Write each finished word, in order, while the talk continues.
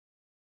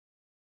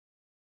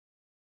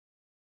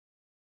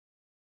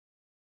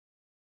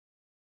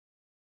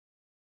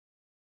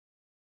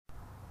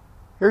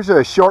Here's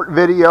a short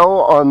video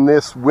on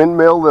this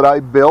windmill that I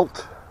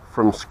built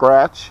from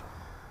scratch.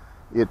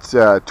 It's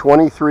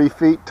 23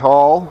 feet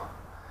tall,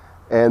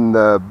 and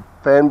the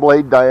fan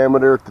blade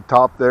diameter at the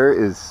top there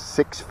is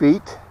 6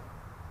 feet.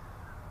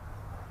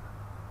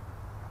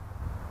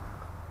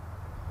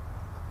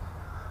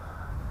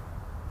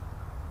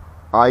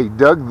 I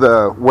dug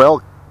the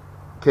well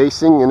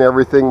casing and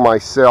everything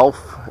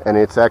myself, and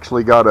it's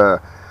actually got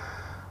a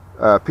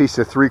piece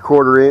of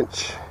 3/4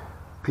 inch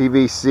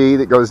PVC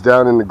that goes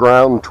down in the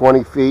ground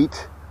 20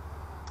 feet,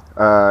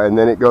 and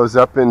then it goes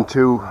up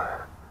into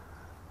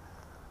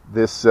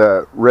this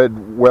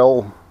red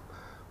well,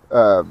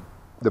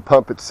 the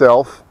pump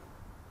itself,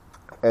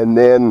 and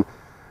then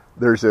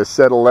there's a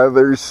set of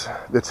leathers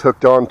that's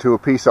hooked onto a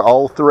piece of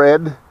all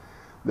thread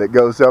that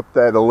goes up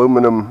that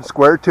aluminum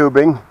square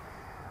tubing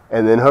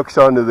and then hooks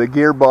onto the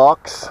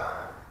gearbox,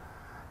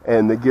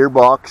 and the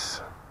gearbox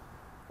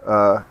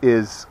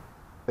is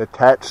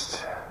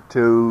attached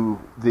to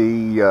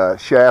the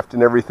shaft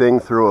and everything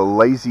through a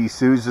Lazy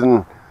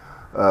Susan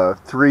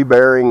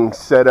 3-bearing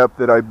setup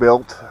that I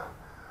built.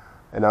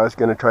 And I was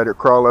going to try to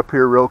crawl up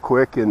here real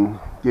quick and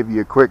give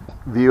you a quick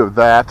view of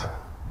that.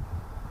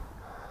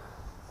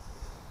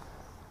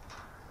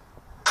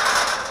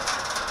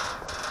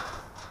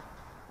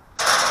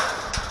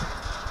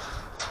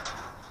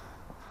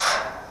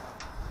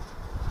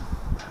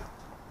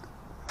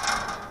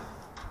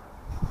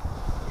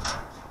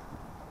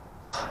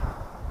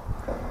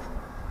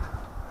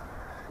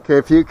 Okay,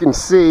 if you can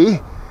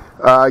see,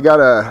 I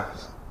got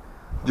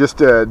just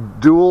a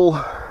dual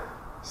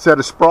set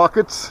of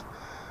sprockets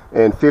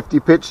and 50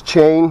 pitch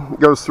chain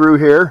goes through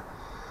here,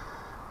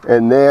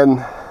 and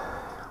then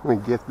let me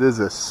get this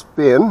a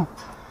spin.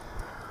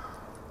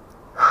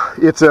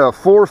 It's a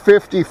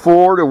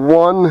 454 to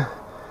 1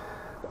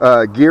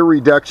 gear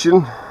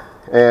reduction,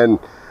 and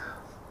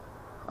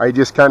I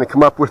just kind of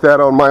come up with that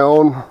on my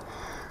own,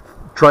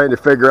 trying to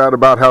figure out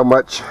about how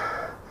much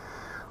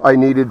I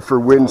needed for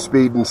wind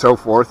speed and so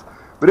forth.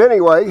 But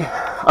anyway,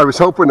 I was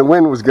hoping the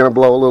wind was going to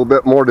blow a little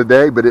bit more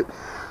today, but it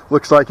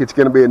looks like it's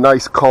going to be a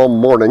nice calm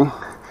morning.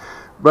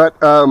 But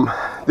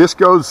this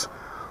goes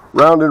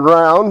round and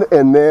round,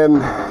 and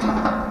then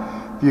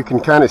if you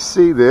can kind of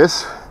see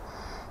this,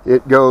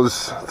 it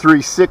goes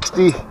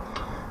 360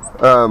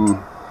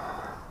 on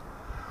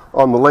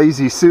the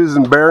Lazy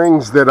Susan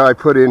bearings that I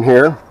put in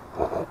here.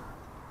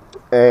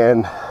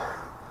 And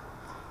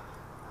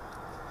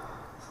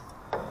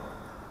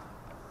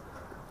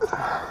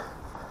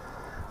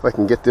if I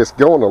can get this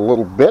going a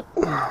little bit.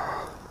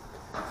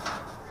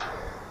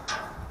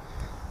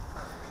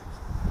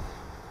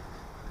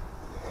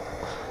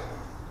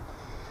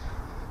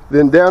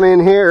 Then down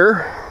in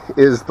here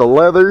is the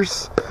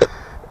leathers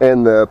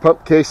and the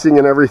pump casing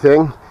and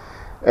everything,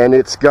 and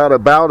it's got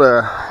about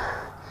a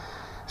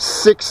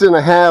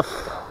 6.5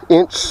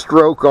 inch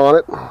stroke on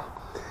it.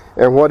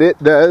 And what it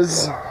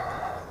does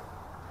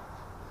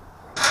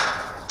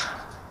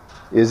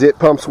is it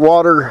pumps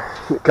water.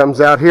 It comes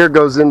out here,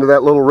 goes into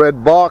that little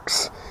red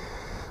box,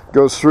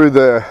 goes through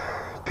the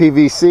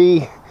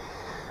PVC,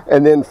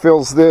 and then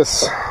fills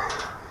this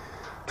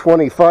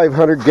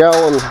 2,500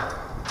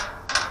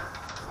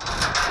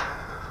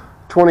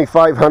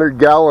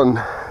 gallon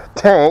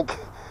tank.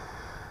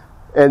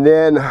 And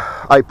then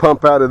I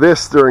pump out of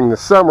this during the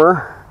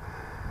summer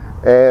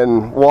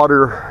and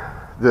water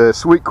the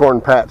sweet corn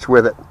patch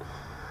with it.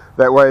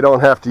 That way I don't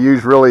have to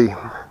use really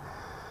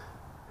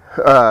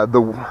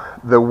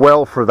the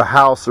well for the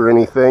house or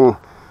anything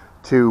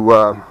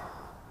to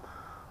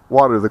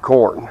water the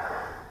corn.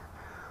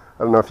 I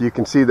don't know if you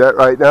can see that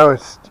right now.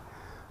 It's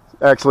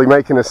actually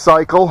making a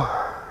cycle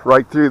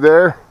right through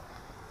there,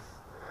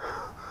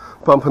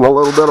 pumping a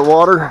little bit of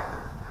water.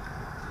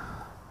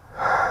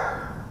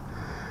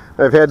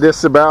 I've had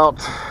this about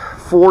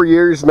 4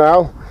 years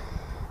now,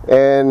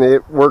 and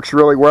it works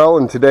really well,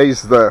 and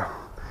today's the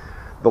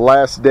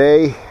last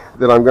day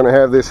that I'm going to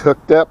have this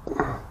hooked up.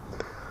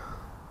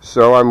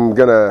 So I'm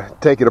going to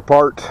take it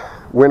apart,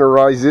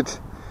 winterize it,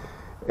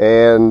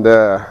 and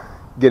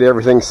get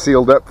everything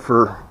sealed up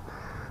for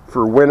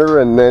winter,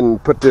 and then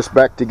put this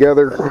back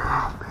together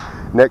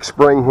next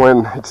spring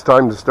when it's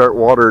time to start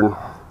watering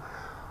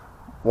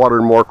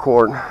more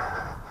corn.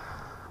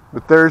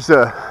 But there's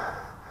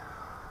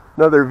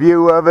another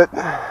view of it.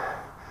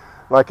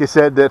 Like I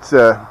said, that's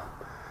a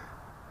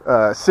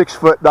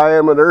 6-foot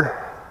diameter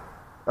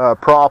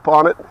prop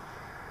on it,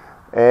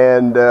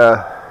 and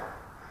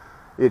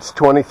it's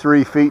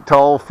 23 feet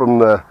tall from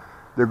the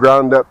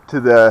ground up to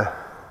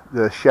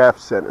the shaft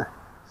center.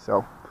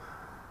 So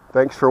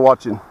thanks for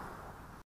watching.